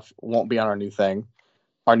of that stuff won't be on our new thing.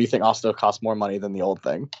 Our new thing also costs more money than the old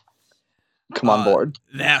thing. Come on board."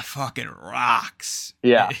 That fucking rocks.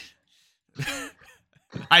 Yeah.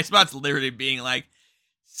 High Spot's literally being like,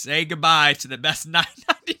 say goodbye to the best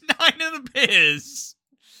 $9.99 in the biz.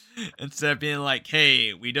 Instead of being like,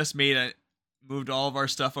 hey, we just moved all of our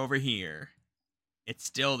stuff over here. It's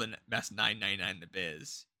still the best $9.99 in the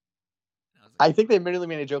biz. I think they immediately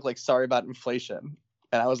made a joke like, sorry about inflation.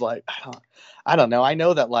 And I was like, I don't know. I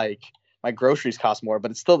know that like my groceries cost more,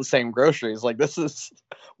 but it's still the same groceries. Like, this is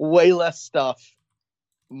way less stuff,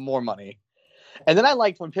 more money. And then I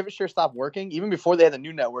liked when Pivot Share stopped working, even before they had the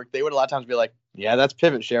new network, they would a lot of times be like, yeah, that's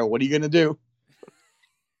Pivot Share. What are you going to do?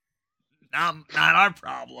 Not our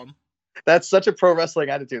problem. That's such a pro wrestling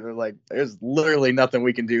attitude. They're like, there's literally nothing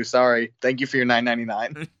we can do. Sorry. Thank you for your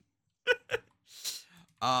 $9.99.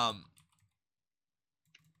 I'm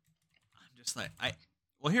just like,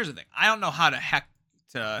 well, here's the thing. I don't know how the heck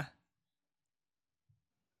to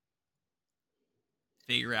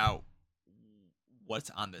figure out what's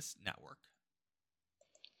on this network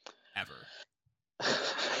ever.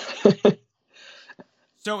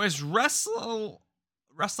 So is Wrestling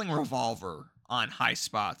Revolver on High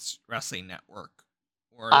Spots Wrestling Network,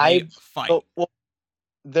 or Fight? Well,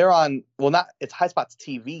 they're on. Well, not. It's High Spots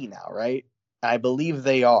TV now, right? I believe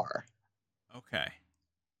they are. Okay.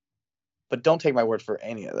 But don't take my word for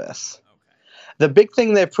any of this. Okay. The big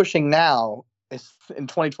thing they're pushing now is in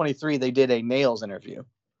 2023 they did a Nails interview.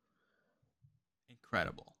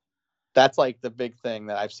 Incredible. That's like the big thing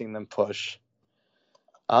that I've seen them push.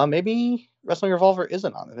 Maybe Wrestling Revolver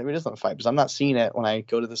isn't on it. Maybe it isn't on Fight, because I'm not seeing it when I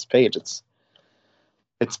go to this page. It's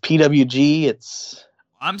PWG.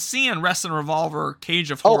 I'm seeing Wrestling Revolver Cage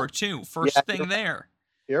of Horror too. First thing there.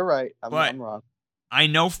 You're right. I'm wrong. I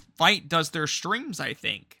know Fight does their streams, I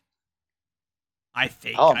think. I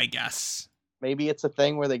guess. Maybe it's a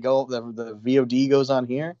thing where they go, the VOD goes on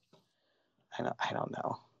here. I don't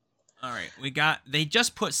know. All right. They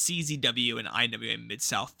just put CZW and IWA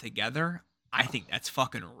Mid-South together. I think that's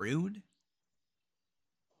fucking rude.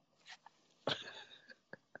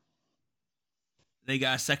 They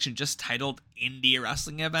got a section just titled Indie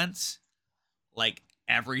Wrestling Events. Like,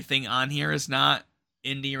 everything on here is not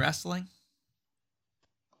indie wrestling.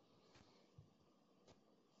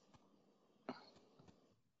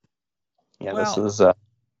 Yeah, this is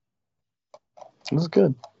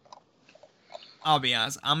good. I'll be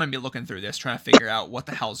honest, I'm going to be looking through this, trying to figure out what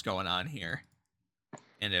the hell's going on here.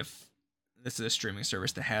 And if this is a streaming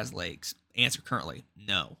service that has legs. Answer currently,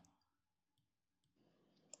 no.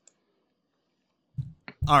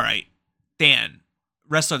 All right, Dan,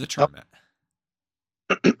 rest of the tournament.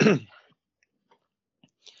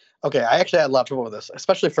 Okay, I actually had a lot of trouble with this,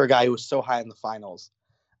 especially for a guy who was so high in the finals.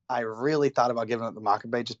 I really thought about giving up the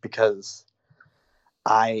Makabe just because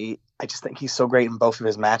I just think he's so great in both of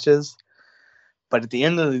his matches. But at the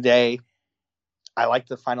end of the day, I like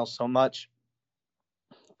the finals so much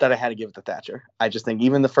that I had to give it to Thatcher. I just think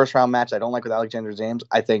even the first round match I don't like with Alexander James,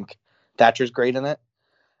 I think Thatcher's great in it.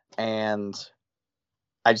 And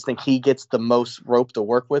I just think he gets the most rope to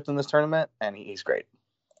work with in this tournament, and he's great.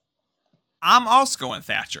 I'm also going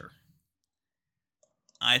Thatcher.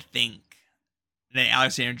 I think the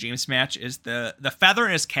Alexander James match is the feather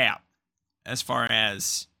in his cap, as far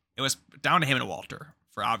as it was down to him and Walter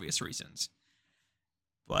for obvious reasons.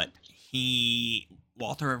 But he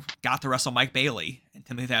Walter got to wrestle Mike Bailey, and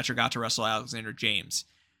Timothy Thatcher got to wrestle Alexander James.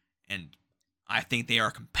 And I think they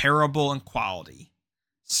are comparable in quality.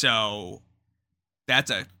 So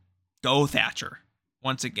that's a go Thatcher.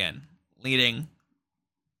 Once again, leading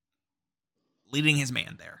his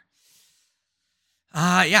man there.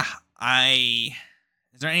 Is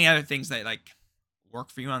there any other things that like work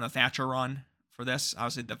for you on the Thatcher run for this?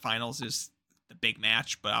 Obviously, the finals is the big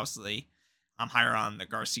match, but obviously, I'm higher on the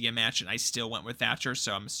Garcia match, and I still went with Thatcher.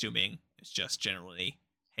 So I'm assuming it's just generally,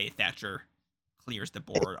 hey, Thatcher clears the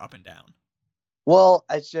board up and down. Well,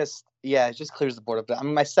 it just clears the board up. I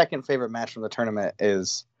mean, my second favorite match from the tournament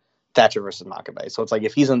is Thatcher versus Makabe. So it's like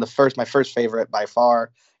if he's in my first favorite by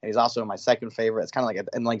far, and he's also my second favorite, it's kind of like,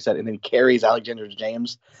 and like I said, and then he carries Alexander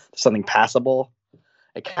James to something passable.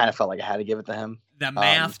 It kind of felt like I had to give it to him. The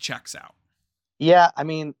math checks out. Yeah, I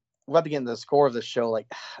mean, we're about to get into the score of the show.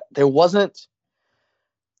 Like, there wasn't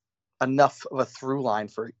enough of a through line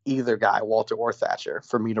for either guy, Walter or Thatcher,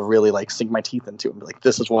 for me to really like sink my teeth into and be like,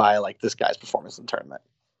 this is why I like this guy's performance in the tournament.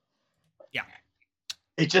 Yeah.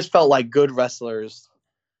 It just felt like good wrestlers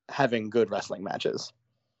having good wrestling matches.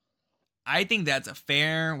 I think that's a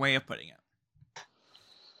fair way of putting it.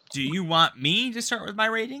 Do you want me to start with my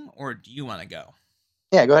rating, or do you want to go?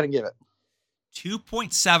 Yeah, go ahead and give it.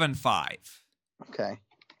 2.75. Okay.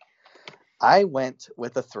 I went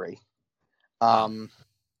with a 3.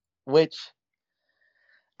 Which,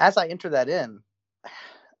 as I enter that in,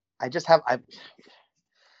 I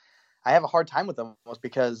have a hard time with them almost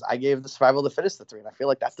because I gave the Survival of the Fittest the 3, and I feel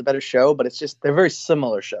like that's the better show, but it's just, they're very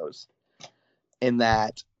similar shows in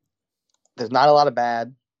that there's not a lot of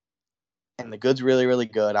bad, and the good's really, really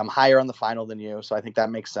good. I'm higher on the final than you, so I think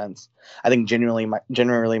that makes sense. I think generally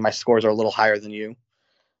my scores are a little higher than you.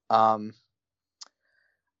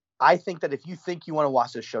 I think that if you think you want to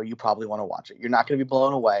watch this show, you probably want to watch it. You're not going to be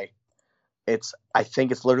blown away. I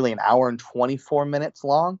think it's literally an hour and 24 minutes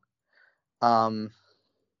long. But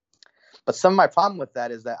some of my problem with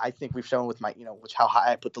that is that I think we've shown with how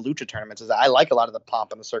high I put the Lucha tournaments is that I like a lot of the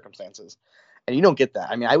pomp and the circumstances, and you don't get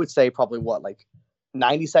that. I mean, I would say probably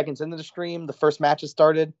 90 seconds into the stream, the first match has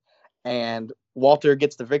started, and Walter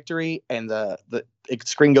gets the victory, and the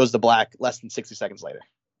screen goes to black less than 60 seconds later.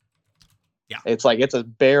 Yeah, it's like it's a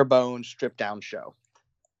bare bones, stripped down show.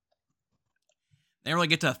 They really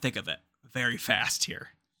get to the thick of it very fast here,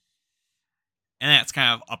 and that's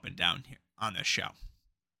kind of up and down here on this show.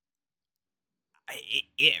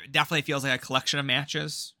 It definitely feels like a collection of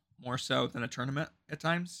matches more so than a tournament at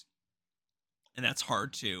times, and that's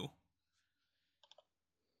hard to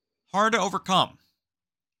overcome.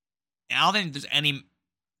 And I don't think there's any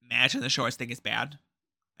match in the show I think is bad.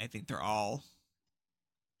 I think they're all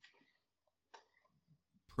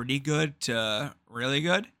pretty good to really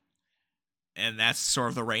good, and that's sort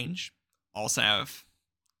of the range. Also have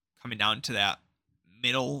coming down to that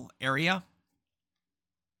middle area,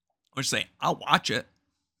 which say I'll watch it.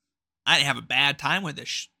 I didn't have a bad time with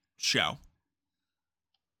this show,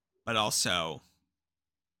 but also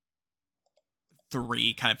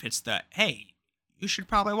 3 kind of hits the, hey, you should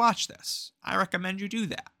probably watch this. I recommend you do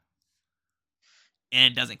that.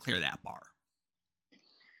 And it doesn't clear that bar.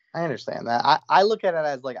 I understand that. I look at it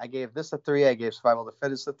as like I gave this a 3, I gave Survival of the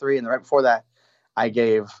Fittest a 3, and right before that, I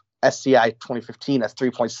gave SCI 2015 a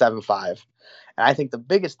 3.75. And I think the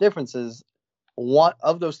biggest difference is one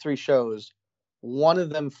of those 3 shows, one of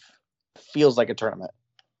them feels like a tournament.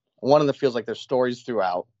 One of them feels like there's stories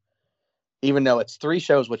throughout. Even though it's 3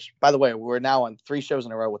 shows, which, by the way, we're now on 3 shows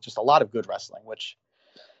in a row with just a lot of good wrestling, which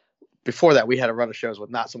before that we had a run of shows with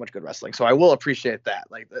not so much good wrestling. So I will appreciate that.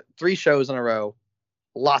 Like 3 shows in a row,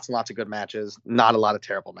 lots and lots of good matches, not a lot of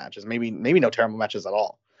terrible matches, maybe no terrible matches at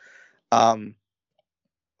all.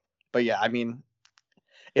 But yeah, I mean,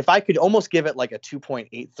 if I could almost give it like a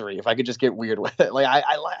 2.83, if I could just get weird with it, like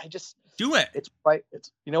I just do it. It's right. It's,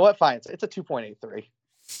 you know what? Fine. It's a 2.83.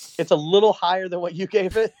 It's a little higher than what you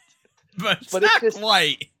gave it. But it's not just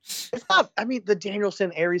quite. It's not. I mean, the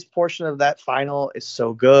Danielson Aries portion of that final is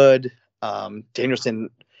so good. Danielson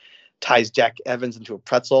ties Jack Evans into a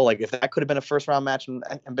pretzel. Like, if that could have been a first round match in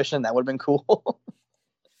Ambition, that would have been cool.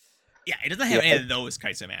 Yeah, it doesn't have any of those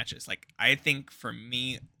kinds of matches. Like, I think for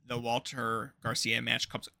me, the Walter Garcia match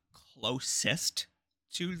comes closest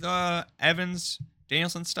to the Evans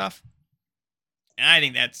Danielson stuff, and I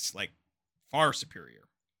think that's like far superior.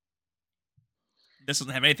 This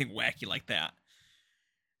doesn't have anything wacky like that.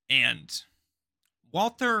 And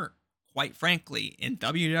Walter, quite frankly, in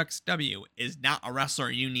WXW is not a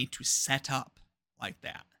wrestler you need to set up like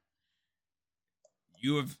that.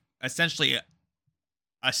 You have essentially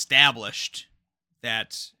established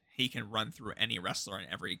that he can run through any wrestler on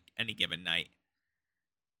any given night.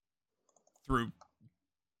 through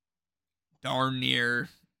darn near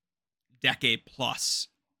decade plus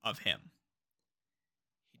of him.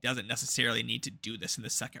 He doesn't necessarily need to do this in the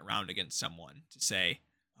second round against someone to say,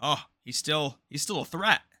 oh, he's still a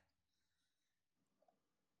threat.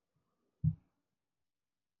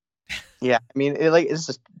 Yeah, I mean, this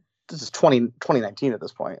is 2019 at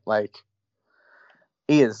this point. Like,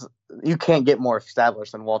 he is. You can't get more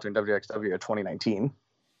established than Walter and wXw at 2019.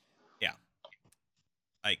 Yeah,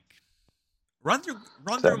 like run through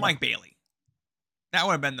Mike Bailey. That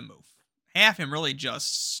would have been the move. Have him really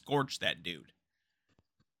just scorch that dude.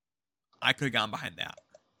 I could have gone behind that.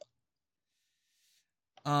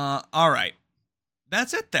 All right,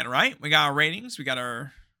 that's it then, right? We got our ratings. We got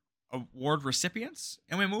our award recipients,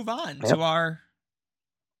 and we move on to our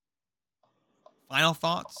final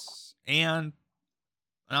thoughts and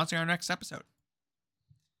announcing our next episode.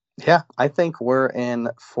 Yeah, I think we're in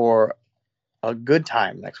for a good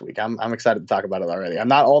time next week. I'm excited to talk about it already. I'm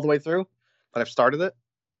not all the way through, but I've started it,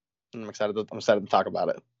 and I'm excited to talk about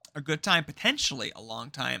it. A good time, potentially a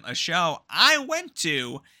long time. A show I went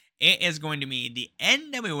to. It is going to be the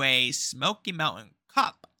NWA Smoky Mountain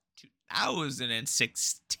Cup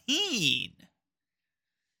 2016.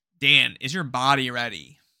 Dan, is your body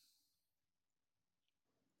ready?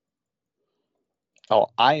 Oh,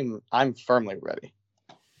 I'm firmly ready.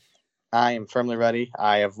 I am firmly ready.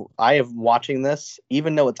 I have watching this,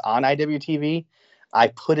 even though it's on IWTV. I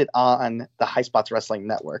put it on the High Spots Wrestling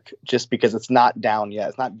Network just because it's not down yet.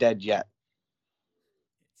 It's not dead yet.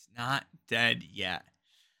 It's not dead yet.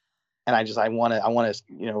 And I want to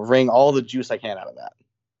wring all the juice I can out of that.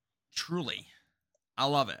 Truly. I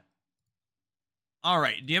love it. All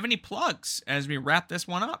right. Do you have any plugs as we wrap this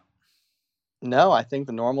one up? No, I think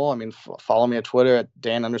the normal. I mean, follow me at Twitter at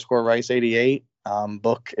Dan_Rice88.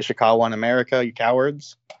 Book Ishikawa in America, you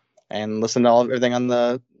cowards. And listen to everything on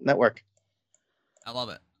the network. I love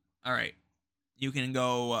it. All right. You can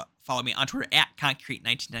go follow me on Twitter at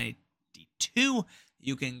Concrete1992.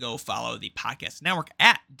 You can go follow the podcast network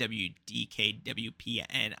at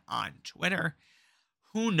WDKWPN on Twitter.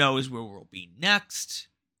 Who knows where we'll be next?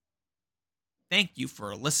 Thank you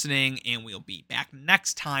for listening, and we'll be back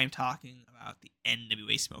next time talking about the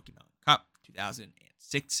NWA Smoky Mountain Cup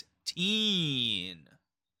 2016.